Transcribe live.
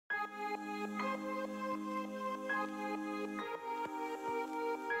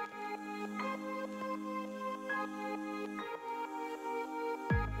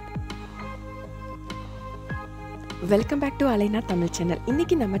Welcome back to Alaina Tamil channel.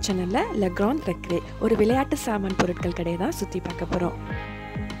 இன்றைக்கி நம்ம சேனலில் லெக்ராண்ட் ரெக்ரே ஒரு விளையாட்டு சாமான் பொருட்கள் கடையை தான் சுற்றி பார்க்க போகிறோம்.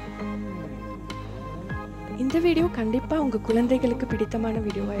 இந்த வீடியோ கண்டிப்பாக உங்கள் குழந்தைகளுக்கு பிடித்தமான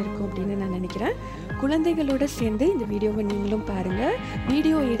வீடியோவாக இருக்கும் அப்படின்னு நான் நினைக்கிறேன். குழந்தைகளோடு சேர்ந்து இந்த வீடியோவை நீங்களும் பாருங்கள்.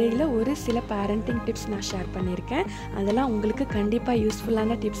 வீடியோ இடையில் ஒரு சில பேரண்டிங் டிப்ஸ் நான் ஷேர் பண்ணியிருக்கேன். அதெல்லாம் உங்களுக்கு கண்டிப்பாக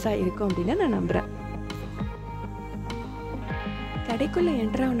யூஸ்ஃபுல்லான டிப்ஸாக இருக்கும் அப்படின்னு நான் நம்புகிறேன். கடைக்குள்ளே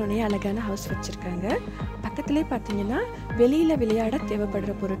என்ட்ரானோடனே அழகான ஹவுஸ் வச்சுருக்காங்க. பக்கத்துலேயே பார்த்தீங்கன்னா வெளியில் விளையாட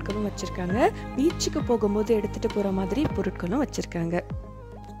தேவைப்படுற பொருட்களும் வச்சுருக்காங்க. பீச்சுக்கு போகும்போது எடுத்துகிட்டு போகிற மாதிரி பொருட்களும் வச்சுருக்காங்க.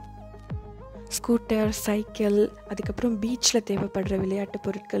 ஸ்கூட்டர், சைக்கிள், அதுக்கப்புறம் பீச்சில் தேவைப்படுற விளையாட்டு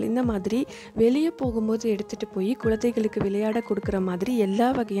பொருட்கள், இந்த மாதிரி வெளியே போகும்போது எடுத்துகிட்டு போய் குழந்தைகளுக்கு விளையாட கொடுக்குற மாதிரி எல்லா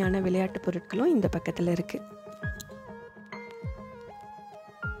வகையான விளையாட்டு பொருட்களும் இந்த பக்கத்தில் இருக்குது.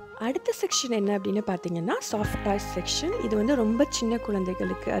 அடுத்த செக்ஷன் என்ன அப்படின்னு பார்த்தீங்கன்னா சாஃப்ட் டாய்ஸ் செக்ஷன். இது வந்து ரொம்ப சின்ன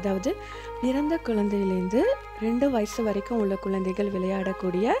குழந்தைகளுக்கு, அதாவது பிறந்த குழந்தையிலேருந்து 2 வயசு வரைக்கும் உள்ள குழந்தைகள்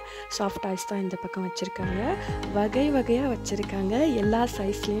விளையாடக்கூடிய சாஃப்ட் டாய்ஸ் தான் இந்த பக்கம் வச்சுருக்காங்க. வகை வகையாக வச்சுருக்காங்க, எல்லா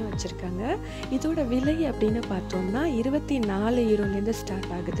சைஸ்லேயும் வச்சுருக்காங்க. இதோட விலை அப்படின்னு பார்த்தோம்னா 24 யூரோலேருந்து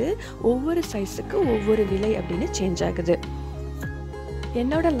ஸ்டார்ட் ஆகுது. ஒவ்வொரு சைஸுக்கு ஒவ்வொரு விலை அப்படின்னு சேஞ்ச் ஆகுது.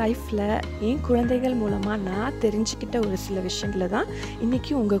 என்னோடய லைஃப்பில் என் குழந்தைகள் மூலமாக நான் தெரிஞ்சுக்கிட்ட ஒரு சில விஷயங்களை தான்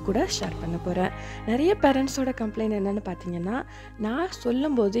இன்றைக்கி உங்கள் கூட ஷேர் பண்ண போகிறேன். நிறைய பேரண்ட்ஸோட கம்ப்ளைண்ட் என்னென்னு பார்த்தீங்கன்னா, நான்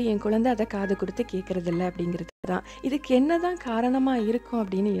சொல்லும்போது என் குழந்தை அதை காது கொடுத்து கேட்குறதில்ல அப்படிங்கிறது தான். இதுக்கு என்ன தான் காரணமாக இருக்கும்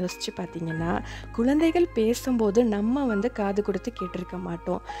அப்படின்னு யோசித்து பார்த்தீங்கன்னா, குழந்தைகள் பேசும்போது நம்ம வந்து காது கொடுத்து கேட்டிருக்க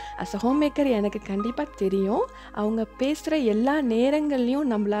மாட்டோம். அஸ் அ ஹோம் மேக்கர் எனக்கு கண்டிப்பாக தெரியும். அவங்க பேசுகிற எல்லா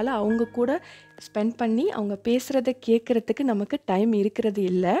நேரங்கள்லையும் நம்மளால் அவங்க கூட ஸ்பெண்ட் பண்ணி அவங்க பேசுகிறத கேட்குறதுக்கு நமக்கு டைம் இருக்கிறது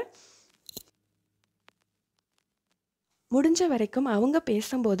இல்லை. முடிஞ்ச வரைக்கும் அவங்க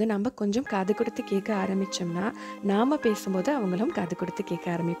பேசும்போது நம்ம கொஞ்சம் காது கொடுத்து கேட்க ஆரம்பித்தோம்னா நாம் பேசும்போது அவங்களும் காது கொடுத்து கேட்க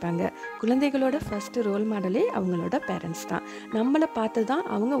ஆரம்பிப்பாங்க. குழந்தைகளோட ஃபஸ்ட்டு ரோல் மாடலே அவங்களோட பேரண்ட்ஸ் தான். நம்மளை பார்த்து தான்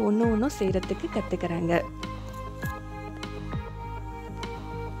அவங்க ஒன்றும் செய்கிறதுக்கு கற்றுக்கிறாங்க.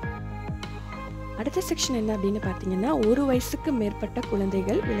 அடுத்த செக்ஷன் என்ன அப்படின்னு பார்த்தீங்கன்னா, 1 வயசுக்கு மேற்பட்ட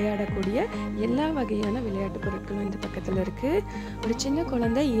குழந்தைகள் விளையாடக்கூடிய எல்லா வகையான விளையாட்டு பொருட்களும் இந்த பக்கத்தில் இருக்குது. ஒரு சின்ன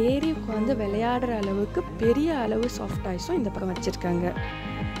குழந்தை ஏறி உட்காந்து விளையாடுற அளவுக்கு பெரிய அளவு சாஃப்ட் டாய்ஸும் இந்த பக்கம் வச்சுருக்காங்க.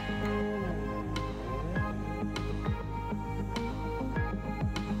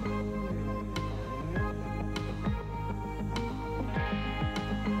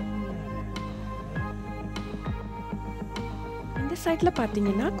 இந்த சைடில்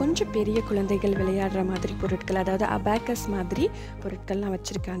பார்த்தீங்கன்னா கொஞ்சம் பெரிய குழந்தைகள் விளையாடுற மாதிரி பொருட்கள், அதாவது அபாக்கஸ் மாதிரி பொருட்கள்லாம்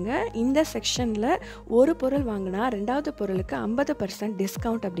வச்சுருக்காங்க. இந்த செக்ஷனில் ஒரு பொருள் வாங்கினா 2வது பொருளுக்கு 50%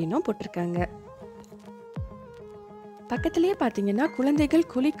 டிஸ்கவுண்ட் அப்படின்னும் போட்டிருக்காங்க. பக்கத்துலேயே பார்த்தீங்கன்னா குழந்தைகள்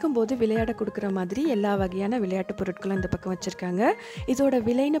குளிக்கும் போது விளையாட கொடுக்குற மாதிரி எல்லா வகையான விளையாட்டு பொருட்களும் இந்த பக்கம் வச்சுருக்காங்க. இதோட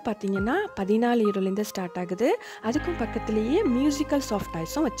விலைன்னு பார்த்தீங்கன்னா 14 யூரோலேருந்து ஸ்டார்ட் ஆகுது. அதுக்கும் பக்கத்துலேயே மியூசிக்கல் சாஃப்ட்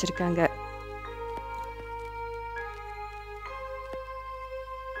டாய்ஸும் வச்சுருக்காங்க.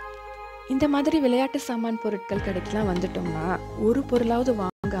 இந்த மாதிரி விளையாட்டு சாமான் பொருட்கள் கடைக்கெலாம் வந்துட்டோம்னா ஒரு பொருளாவது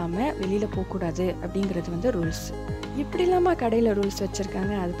வாங்காமல் வெளியில் போகக்கூடாது அப்படிங்கிறது வந்து ரூல்ஸ். இப்படி இல்லாமல் கடையில் ரூல்ஸ்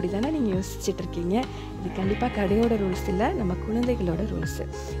வச்சுருக்காங்க, அது அப்படி தானே நீங்கள் யோசிச்சுட்டு இருக்கீங்க. இது கண்டிப்பாக கடையோட ரூல்ஸ் இல்லை, நம்ம குழந்தைகளோட ரூல்ஸு.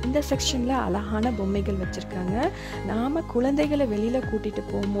 இந்த செக்ஷனில் அழகான பொம்மைகள் வச்சுருக்காங்க. நாம் குழந்தைகளை வெளியில் கூட்டிகிட்டு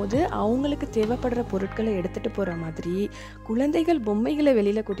போகும்போது அவங்களுக்கு தேவைப்படுற பொருட்களை எடுத்துகிட்டு போகிற மாதிரி, குழந்தைகள் பொம்மைகளை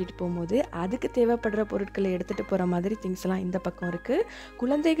வெளியில் கூட்டிகிட்டு போகும்போது அதுக்கு தேவைப்படுற பொருட்களை எடுத்துகிட்டு போகிற மாதிரி திங்ஸ்லாம் இந்த பக்கம் இருக்குது.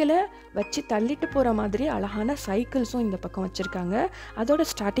 குழந்தைகளை வச்சு தள்ளிட்டு போகிற மாதிரி அழகான சைக்கிள்ஸும் இந்த பக்கம் வச்சுருக்காங்க. அதோட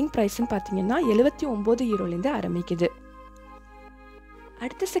ஸ்டார்டிங் ப்ரைஸ்ன்னு பார்த்தீங்கன்னா 79 யூரோலேருந்து ஆரம்பிக்குது.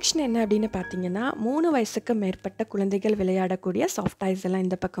 அடுத்த செக்ஷன் என்ன அப்படின்னு பார்த்தீங்கன்னா 3 வயசுக்கு மேற்பட்ட குழந்தைகள் விளையாடக்கூடிய சாஃப்ட் டாய்ஸ் எல்லாம்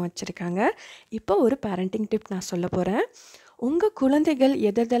இந்த பக்கம் வச்சுருக்காங்க. இப்போ ஒரு பேரண்டிங் டிப் நான் சொல்ல போகிறேன். உங்கள் குழந்தைகள்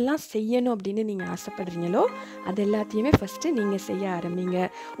எதெல்லாம் செய்யணும் அப்படின்னு நீங்கள் ஆசைப்படுறீங்களோ அது எல்லாத்தையுமே ஃபஸ்ட்டு நீங்கள் செய்ய ஆரம்பிங்க.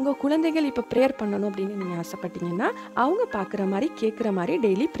 உங்கள் குழந்தைகள் இப்போ ப்ரேயர் பண்ணணும் அப்படின்னு நீங்கள் ஆசைப்பட்டீங்கன்னா அவங்க பார்க்குற மாதிரி கேட்குற மாதிரி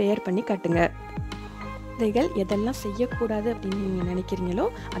டெய்லி ப்ரேயர் பண்ணி காட்டுங்க. குழந்தைகள் எதெல்லாம் செய்யக்கூடாது அப்படின்னு நீங்கள் நினைக்கிறீங்களோ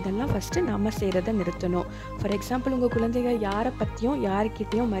அதெல்லாம் ஃபஸ்ட்டு நம்ம செய்கிறத நிறுத்தணும். ஃபார் எக்ஸாம்பிள், உங்கள் குழந்தைகள் யாரை பற்றியும்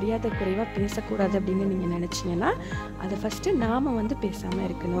யாருக்கிட்டேயும் மரியாதை குறைவாக பேசக்கூடாது அப்படின்னு நீங்கள் நினச்சிங்கன்னா அதை ஃபஸ்ட்டு நாம் வந்து பேசாமல்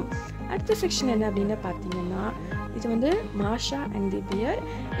இருக்கணும். அடுத்த செக்ஷன் என்ன அப்படின்னு பார்த்தீங்கன்னா, இது வந்து மாஷா அண்ட் தி பியர்.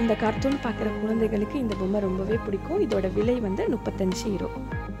 இந்த கார்ட்டூன் பார்க்குற குழந்தைகளுக்கு இந்த பொம்மை ரொம்பவே பிடிக்கும். இதோட விலை வந்து 35 யூரோ.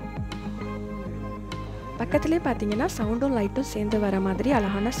 பக்கத்துலேயே பார்த்தீங்கன்னா சவுண்டும் லைட்டும் சேர்ந்து வர மாதிரி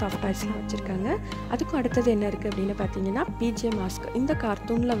அழகான சாஃப்ட் டாய்ஸ்லாம் வச்சுருக்காங்க. அதுக்கும் அடுத்தது என்ன இருக்குது அப்படின்னு பார்த்தீங்கன்னா பிஜே மாஸ்க். இந்த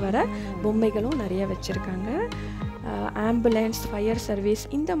கார்ட்டூனில் வர பொம்மைகளும் நிறைய வச்சுருக்காங்க. ஆம்புலன்ஸ், ஃபயர் சர்வீஸ்,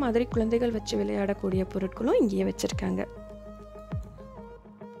 இந்த மாதிரி குழந்தைகள் வச்சு விளையாடக்கூடிய பொருட்களும் இங்கேயே வச்சுருக்காங்க.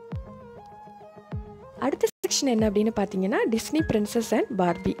 அடுத்த செக்ஷன் என்ன அப்படின்னு பார்த்தீங்கன்னா டிஸ்னி பிரின்சஸ் அண்ட்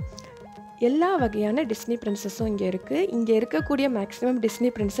பார்பி. எல்லா வகையான டிஸ்னி பிரின்சஸும் இங்கே இருக்குது. இங்கே இருக்கக்கூடிய மேக்ஸிமம் டிஸ்னி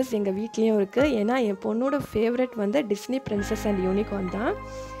பிரின்சஸ் எங்கள் வீட்லேயும் இருக்குது. ஏன்னா என் பொண்ணோட ஃபேவரட் வந்து டிஸ்னி பிரின்சஸ் அண்ட் யூனிகார்ன் தான்.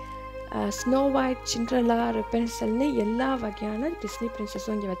 ஸ்னோ ஒயிட், சிண்ட்ரெல்லா, ரெபன்சல்னு எல்லா வகையான டிஸ்னி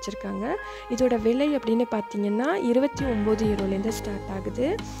பிரின்சஸும் இங்கே வச்சுருக்காங்க. இதோட விலை அப்படின்னு பார்த்தீங்கன்னா 29 யூரோலேருந்து ஸ்டார்ட் ஆகுது.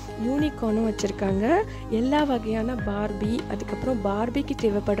 யூனிகார்னும் வச்சுருக்காங்க. எல்லா வகையான பார்பி, அதுக்கப்புறம் பார்பிக்கு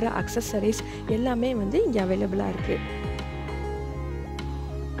தேவைப்படுற அக்சசரிஸ் எல்லாமே வந்து இங்கே அவைலபிளாக இருக்குது.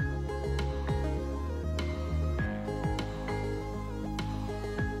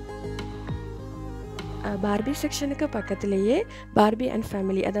 பார்பி செக்ஷனுக்கு பக்கத்துலேயே பார்பி அண்ட்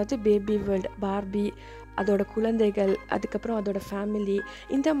ஃபேமிலி, அதாவது பேபி வேர்ல்டு, பார்பி, அதோட குழந்தைகள், அதுக்கப்புறம் அதோட ஃபேமிலி,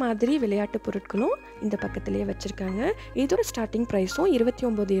 இந்த மாதிரி விளையாட்டு பொருட்களும் இந்த பக்கத்துலேயே வச்சுருக்காங்க. இதோட ஸ்டார்டிங் ப்ரைஸும்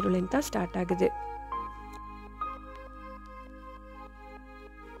 29 யூரோலேருந்து தான் ஸ்டார்ட் ஆகுது.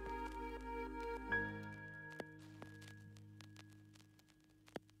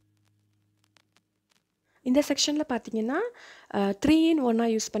 இந்த செக்ஷனில் பார்த்தீங்கன்னா 3-in-1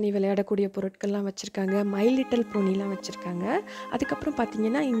 யூஸ் பண்ணி விளையாடக்கூடிய பொருட்கள்லாம் வச்சுருக்காங்க. மை லிட்டில் போனிலாம் வச்சுருக்காங்க. அதுக்கப்புறம்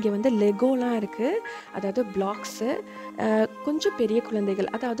பார்த்தீங்கன்னா இங்கே வந்து லெகோலாம் இருக்குது, அதாவது பிளாக்ஸு. கொஞ்சம் பெரிய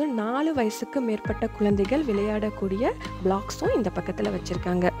குழந்தைகள், அதாவது 4 வயசுக்கு மேற்பட்ட குழந்தைகள் விளையாடக்கூடிய பிளாக்ஸும் இந்த பக்கத்தில்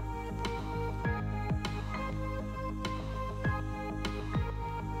வச்சுருக்காங்க.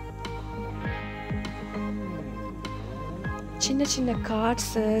 சின்ன சின்ன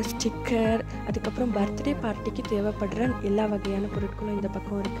கார்ட்ஸு, ஸ்டிக்கர், அதுக்கப்புறம் பர்த்டே பார்ட்டிக்கு தேவைப்படுற எல்லா வகையான பொருட்களும் இந்த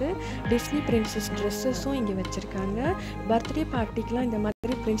பக்கம் இருக்குது. டிஸ்னி பிரின்சஸ் ட்ரெஸ்ஸஸும் இங்கே வச்சுருக்காங்க. பர்த்டே பார்ட்டிக்கெலாம் இந்த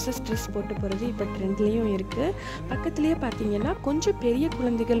மாதிரி பிரின்சஸ் ட்ரெஸ் போட்டு போகிறது இப்போ ட்ரெண்ட்லேயும் இருக்குது. பக்கத்துலேயே பார்த்தீங்கன்னா கொஞ்சம் பெரிய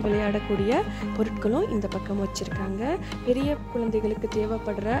குழந்தைகள் விளையாடக்கூடிய பொருட்களும் இந்த பக்கம் வச்சுருக்காங்க. பெரிய குழந்தைகளுக்கு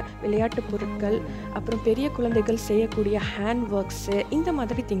தேவைப்படுற விளையாட்டு பொருட்கள், அப்புறம் பெரிய குழந்தைகள் செய்யக்கூடிய ஹேண்ட் ஒர்க்ஸு, இந்த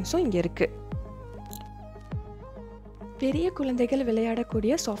மாதிரி திங்ஸும் இங்கே இருக்குது. பெரிய குழந்தைகள்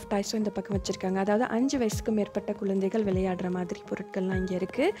விளையாடக்கூடிய சாஃப்ட் டாய்ஸும் இந்த பக்கம் வச்சுருக்காங்க. அதாவது 5 வயசுக்கு மேற்பட்ட குழந்தைகள் விளையாடுற மாதிரி பொருட்கள்லாம் இங்கே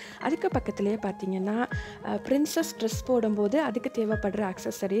இருக்குது. அதுக்கு பக்கத்துலேயே பார்த்தீங்கன்னா பிரின்சஸ் ட்ரெஸ் போடும்போது அதுக்கு தேவைப்படுற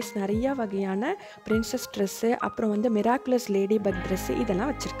அக்சசரிஸ், நிறையா வகையான பிரின்சஸ் ட்ரெஸ்ஸு, அப்புறம் வந்து மிராக்குலஸ் லேடி பக் ட்ரெஸ்ஸு,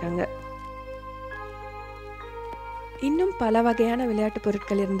 இதெல்லாம் வச்சுருக்காங்க. இன்னும் பல வகையான விளையாட்டு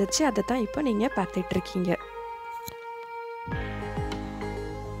பொருட்கள் இருந்துச்சு, அதை தான் இப்போ நீங்கள் பார்த்துட்ருக்கீங்க.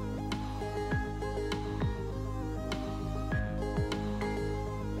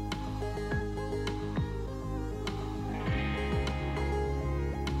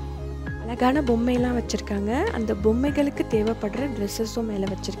 அழகான பொம்மையெல்லாம் வச்சுருக்காங்க. அந்த பொம்மைகளுக்கு தேவைப்படுற ட்ரெஸ்ஸஸும் மேலே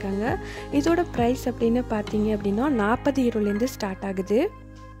வச்சுருக்காங்க. இதோட ப்ரைஸ் அப்படின்னு பார்த்தீங்க அப்படின்னா 40 யூரோலேருந்து ஸ்டார்ட் ஆகுது.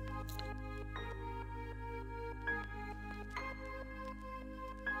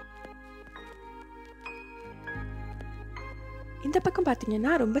 இந்த பக்கம்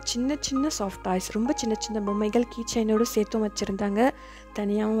பார்த்தீங்கன்னா ரொம்ப சின்ன சின்ன சாஃப்ட் டாய்ஸ், ரொம்ப சின்ன சின்ன பொம்மைகள் கீ செயினோடு சேர்த்தும் வச்சுருந்தாங்க,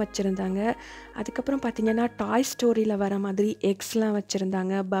 தனியாகவும் வச்சுருந்தாங்க. அதுக்கப்புறம் பார்த்தீங்கன்னா டாய் ஸ்டோரியில் வர மாதிரி எக்ஸ்லாம்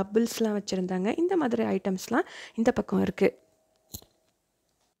வச்சுருந்தாங்க, பபிள்ஸ்லாம் வச்சுருந்தாங்க. இந்த மாதிரி ஐட்டம்ஸ்லாம் இந்த பக்கம் இருக்குது.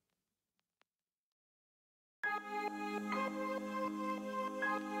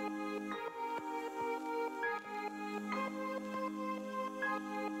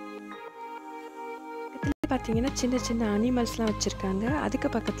 பார்த்தீங்கன்னா சின்ன சின்ன அனிமல்ஸ்லாம் வச்சுருக்காங்க. அதுக்கு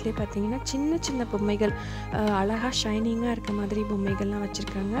பக்கத்துலேயே பார்த்தீங்கன்னா சின்ன சின்ன பொம்மைகள், அழகாக ஷைனிங்காக இருக்க மாதிரி பொம்மைகள்லாம்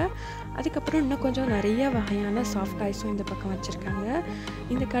வச்சுருக்காங்க. அதுக்கப்புறம் இன்னும் கொஞ்சம் நிறைய வகையான சாஃப்ட் டாய்ஸும் இந்த பக்கம் வச்சுருக்காங்க.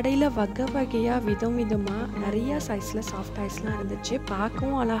 இந்த கடையில் வகை வகையாக விதம் விதமாக நிறையா சைஸில் சாஃப்ட் டாய்ஸ்லாம் இருந்துச்சு.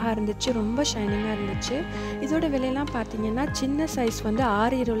 பார்க்கவும் அழகாக இருந்துச்சு, ரொம்ப ஷைனிங்காக இருந்துச்சு. இதோட விலையெல்லாம் பார்த்தீங்கன்னா சின்ன சைஸ் வந்து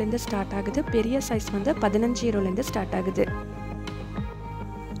 6 யூரோலேருந்து ஸ்டார்ட் ஆகுது, பெரிய சைஸ் வந்து 15 யூரோலேருந்து ஸ்டார்ட் ஆகுது.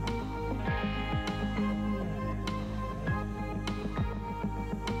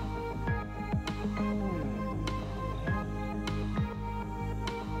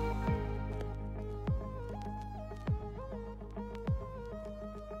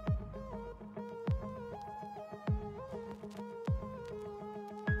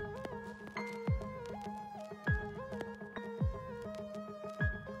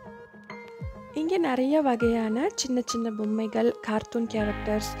 இங்கே நிறைய வகையான சின்ன சின்ன பொம்மைகள், கார்ட்டூன்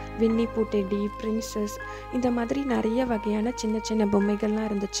கேரக்டர்ஸ், வின்னி பூ டெடி, பிரின்சஸ், இந்த மாதிரி நிறைய வகையான சின்ன சின்ன பொம்மைகள்லாம்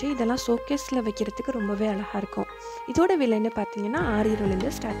இருந்துச்சு. இதெல்லாம் ஷோகேஸில் வைக்கிறதுக்கு ரொம்பவே அழகாக இருக்கும். இதோட விலைன்னு பார்த்தீங்கன்னா 6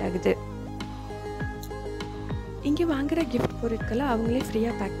 யூரோலேருந்து ஸ்டார்ட் ஆகுது. இங்கே வாங்குகிற கிஃப்ட் பொருட்களை அவங்களே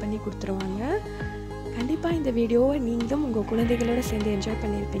ஃப்ரீயாக பேக் பண்ணி கொடுத்துருவாங்க. கண்டிப்பாக இந்த வீடியோவை நீங்களும் உங்கள் குழந்தைகளோடு சேர்ந்து என்ஜாய்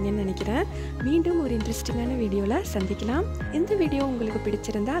பண்ணியிருப்பீங்கன்னு நினைக்கிறேன். மீண்டும் ஒரு இன்ட்ரெஸ்டிங்கான வீடியோவில் சந்திக்கலாம். இந்த வீடியோ உங்களுக்கு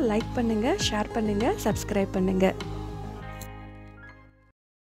பிடிச்சிருந்தா லைக் பண்ணுங்கள், ஷேர் பண்ணுங்கள், சப்ஸ்கிரைப் பண்ணுங்கள்.